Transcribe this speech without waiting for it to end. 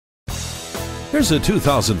Here's a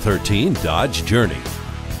 2013 Dodge Journey.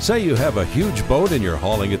 Say you have a huge boat and you're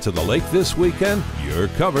hauling it to the lake this weekend? You're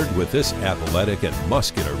covered with this athletic and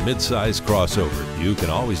muscular mid-size crossover. You can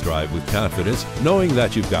always drive with confidence, knowing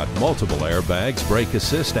that you've got multiple airbags, brake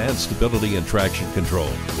assist, and stability and traction control.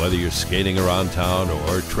 Whether you're skating around town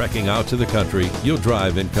or trekking out to the country, you'll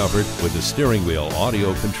drive in comfort with the steering wheel,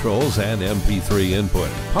 audio controls, and MP3 input,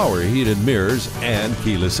 power heated mirrors, and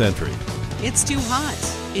keyless entry. It's too hot.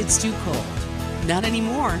 It's too cold. Not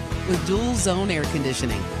anymore with dual zone air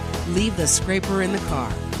conditioning. Leave the scraper in the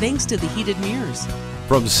car thanks to the heated mirrors.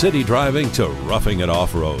 From city driving to roughing it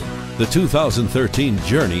off-road, the 2013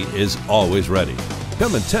 Journey is always ready.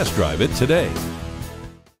 Come and test drive it today.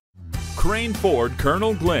 Crain Ford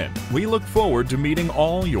Colonel Glenn. We look forward to meeting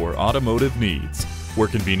all your automotive needs. We're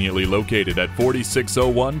conveniently located at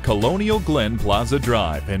 4601 Colonial Glen Plaza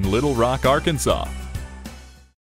Drive in Little Rock, Arkansas.